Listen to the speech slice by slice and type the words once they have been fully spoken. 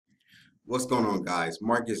What's going on, guys?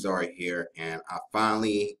 Marqus Zar here, and I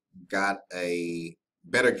finally got a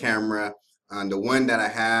better camera. The one that I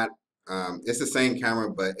had, it's the same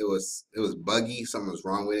camera, but it was buggy. Something was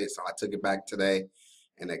wrong with it, so I took it back today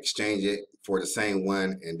and exchanged it for the same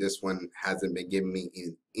one. And this one hasn't been giving me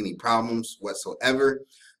any problems whatsoever.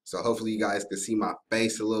 So hopefully you guys can see my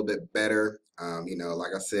face a little bit better.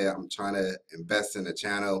 Like I said, I'm trying to invest in the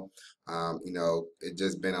channel. It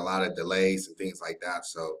just been a lot of delays and things like that.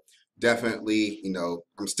 So definitely,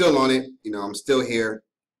 I'm still on it. I'm still here.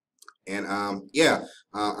 And I'm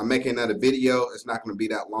making another video. It's not going to be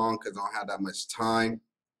that long because I don't have that much time.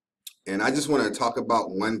 And I just want to talk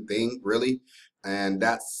about one thing really, and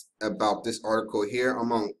that's about this article here.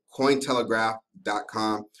 I'm on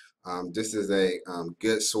cointelegraph.com. This is a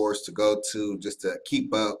good source to go to just to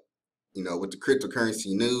keep up, with the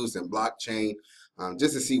cryptocurrency news and blockchain,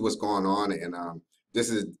 just to see what's going on. And this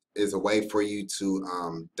is a way for you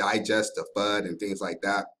to digest the FUD and things like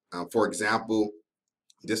that. For example,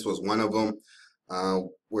 this was one of them.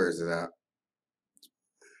 Where is it at?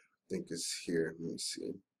 I think it's here. Let me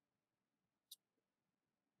see.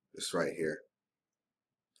 It's right here.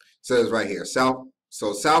 It says right here, South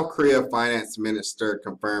Korea finance minister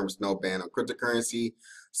confirms no ban on cryptocurrency.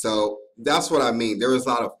 So that's what I mean. There was a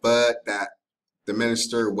lot of FUD that the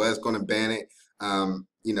minister was going to ban it.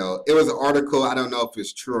 It was an article. I don't know if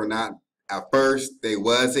it's true or not. At first,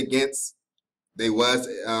 was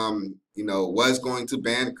going to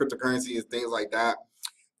ban cryptocurrency and things like that.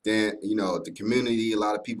 Then, the community, a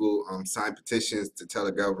lot of people signed petitions to tell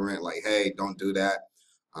the government, like, hey, don't do that.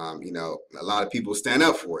 A lot of people stand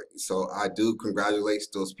up for it. So I do congratulate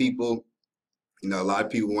those people. A lot of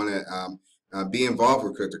people want to be involved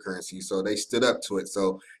with cryptocurrency, so they stood up to it.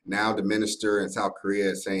 So now the minister in South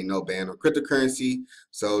Korea is saying no ban on cryptocurrency.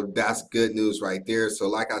 So that's good news right there. So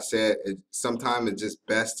like I said, sometimes it's just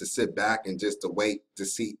best to sit back and just to wait to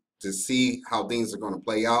see how things are going to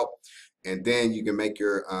play out, and then you can make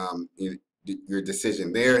your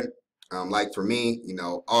decision there. Like for me,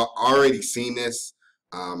 already seen this.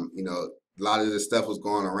 A lot of this stuff was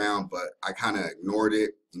going around, but I kind of ignored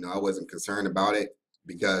it. I wasn't concerned about it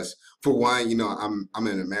because, for one, I'm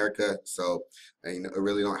in America, so it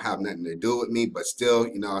really don't have nothing to do with me. But still,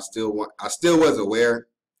 I still was aware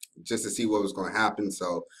just to see what was going to happen.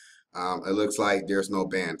 So it looks like there's no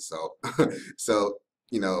ban. So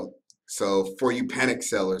so for you panic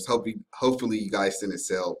sellers, hopefully you guys didn't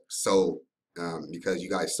sold because you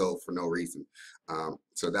guys sold for no reason.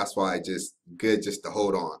 So that's why just good just to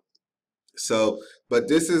hold on. So, but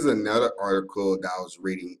this is another article that I was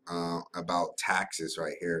reading about taxes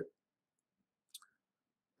right here.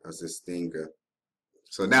 How's this thing?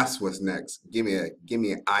 So that's what's next. Give me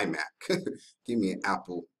an iMac. Give me an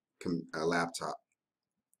Apple laptop.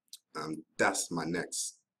 That's my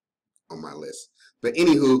next on my list. But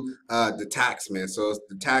anywho, the tax man. So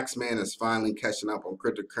the tax man is finally catching up on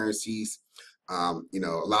cryptocurrencies. A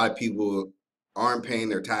lot of people aren't paying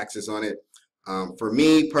their taxes on it. For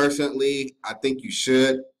me personally, I think you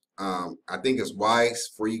should. I think it's wise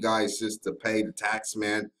for you guys just to pay the tax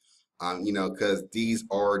man, because these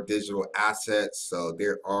are digital assets, so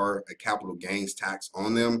there are a capital gains tax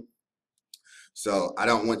on them. So I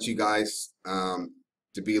don't want you guys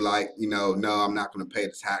to be like, no, I'm not going to pay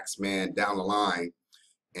the tax man down the line.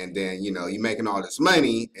 And then, you're making all this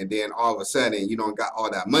money, and then all of a sudden you don't got all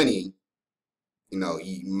that money. You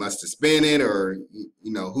must have spent it, or,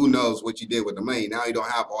 who knows what you did with the money. Now you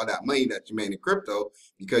don't have all that money that you made in crypto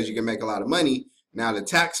because you can make a lot of money. Now the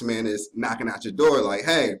tax man is knocking at your door like,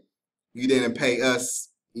 hey, you didn't pay us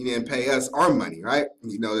our money, right?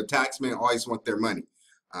 The tax man always want their money.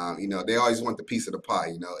 They always want the piece of the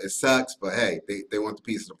pie. It sucks, but hey, they want the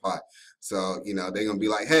piece of the pie. So, they're going to be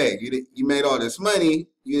like, hey, you made all this money.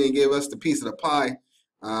 You didn't give us the piece of the pie.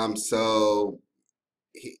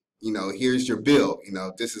 Here's your bill.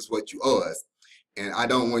 This is what you owe us. And I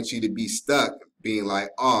don't want you to be stuck being like,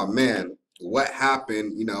 oh man, what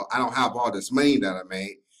happened? I don't have all this money that I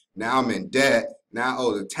made. Now I'm in debt. Now I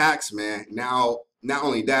owe the tax man. Now, not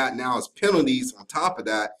only that, now it's penalties on top of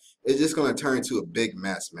that. It's just going to turn into a big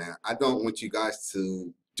mess, man. I don't want you guys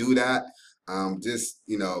to do that. Just,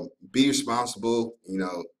 be responsible,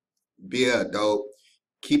 be an adult,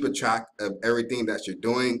 keep a track of everything that you're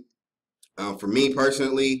doing. For me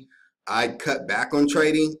personally, I cut back on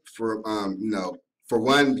trading for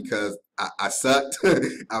one, because I sucked.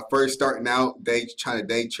 I first starting out, trying to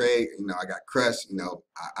day trade, I got crushed.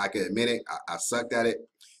 I can admit it. I sucked at it,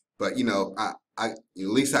 but at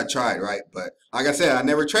least I tried, right? But like I said, I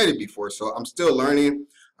never traded before, so I'm still learning.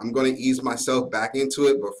 I'm going to ease myself back into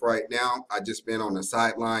it, but for right now, I just been on the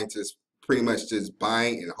sideline, just pretty much just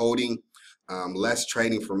buying and holding. less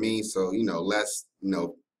trading for me. So, less,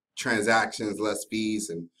 transactions, less fees,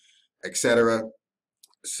 and etc.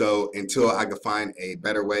 So until I can find a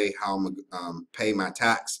better way how I'm gonna pay my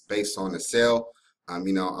tax based on the sale, I'm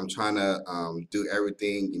trying to do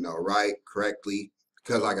everything, right, correctly,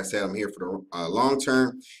 because like I said, I'm here for the long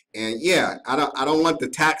term. And yeah, I don't want the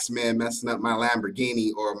tax man messing up my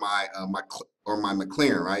Lamborghini or my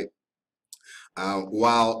McLaren, right?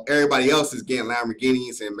 While everybody else is getting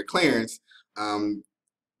Lamborghinis and McLarens, um,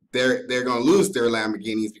 they're gonna lose their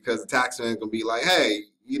Lamborghinis because the taxman is gonna be like, hey,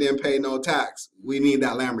 you didn't pay no tax. We need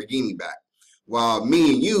that Lamborghini back. While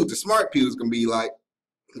me and you, the smart people, is gonna be like,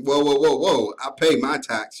 whoa, whoa, whoa, whoa, I paid my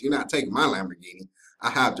tax. You're not taking my Lamborghini. I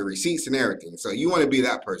have the receipts and everything. So you want to be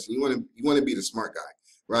that person. You want to be the smart guy,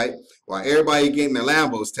 right? While everybody getting their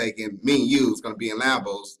Lambos taken, me and you is gonna be in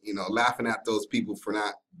Lambos, laughing at those people for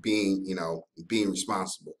not being, being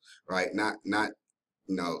responsible, right? Not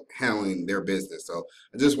handling their business. So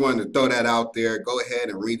I just wanted to throw that out there. Go ahead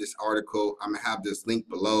and read this article. I'm gonna have this link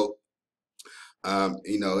below.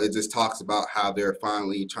 It just talks about how they're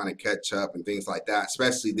finally trying to catch up and things like that,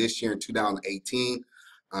 especially this year in 2018.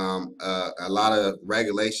 A lot of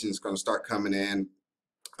regulations going to start coming in.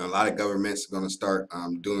 A lot of governments are going to start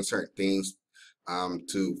doing certain things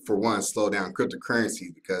to, for one, slow down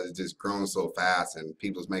cryptocurrency because it's just growing so fast and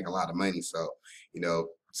people's making a lot of money. So,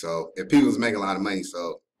 so if people's making a lot of money,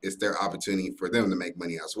 so it's their opportunity for them to make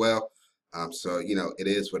money as well. So, it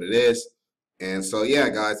is what it is. And so, yeah,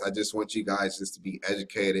 guys, I just want you guys just to be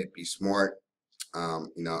educated, be smart. I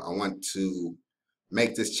want to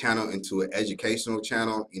make this channel into an educational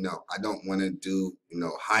channel. I don't want to do,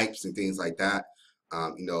 hypes and things like that,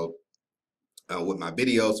 with my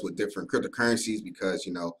videos with different cryptocurrencies because,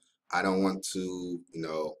 I don't want to,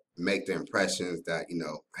 make the impressions that,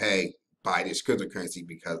 hey, buy this cryptocurrency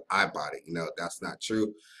because I bought it. That's not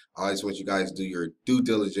true. I always want you guys to do your due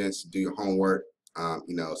diligence, do your homework,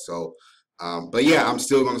 but yeah, I'm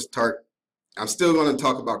still going to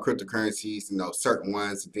talk about cryptocurrencies, certain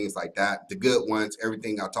ones and things like that. The good ones,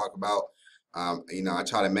 everything I talk about, I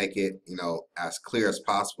try to make it, as clear as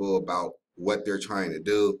possible about what they're trying to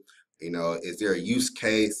do. Is there a use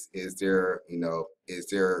case? Is there,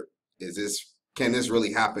 can this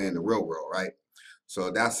really happen in the real world, right? So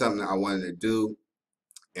that's something I wanted to do.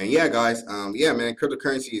 And yeah, guys, yeah, man,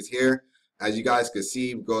 cryptocurrency is here. As you guys can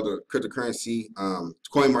see, go to cryptocurrency,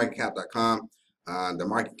 coinmarketcap.com. The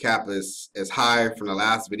market cap is higher from the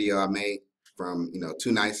last video I made from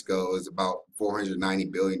 2 nights ago. It was about $490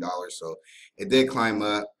 billion. So it did climb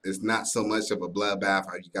up. It's not so much of a bloodbath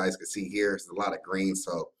as you guys can see here. It's a lot of green.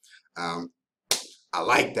 So I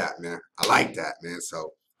like that, man. I like that, man.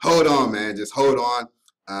 So hold on, man. Just hold on.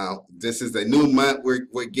 This is a new month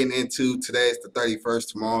we're getting into. Today is the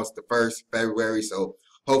 31st. Tomorrow is the 1st, February. So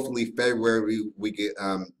hopefully February we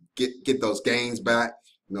get those gains back,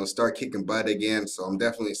 start kicking butt again. So I'm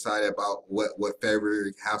definitely excited about what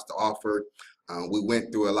February has to offer. We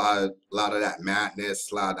went through a lot of that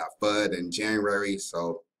madness, a lot of that FUD in January.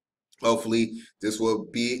 So hopefully this will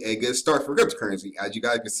be a good start for cryptocurrency. As you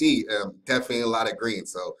guys can see, definitely a lot of green.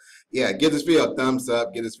 So yeah, give this video a thumbs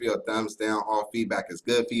up, give this video a thumbs down. All feedback is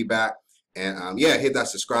good feedback. And yeah, hit that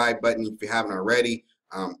subscribe button if you haven't already.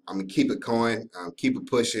 I'm gonna keep it going, keep it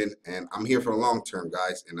pushing, and I'm here for the long term,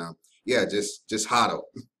 guys. And yeah, just hodl.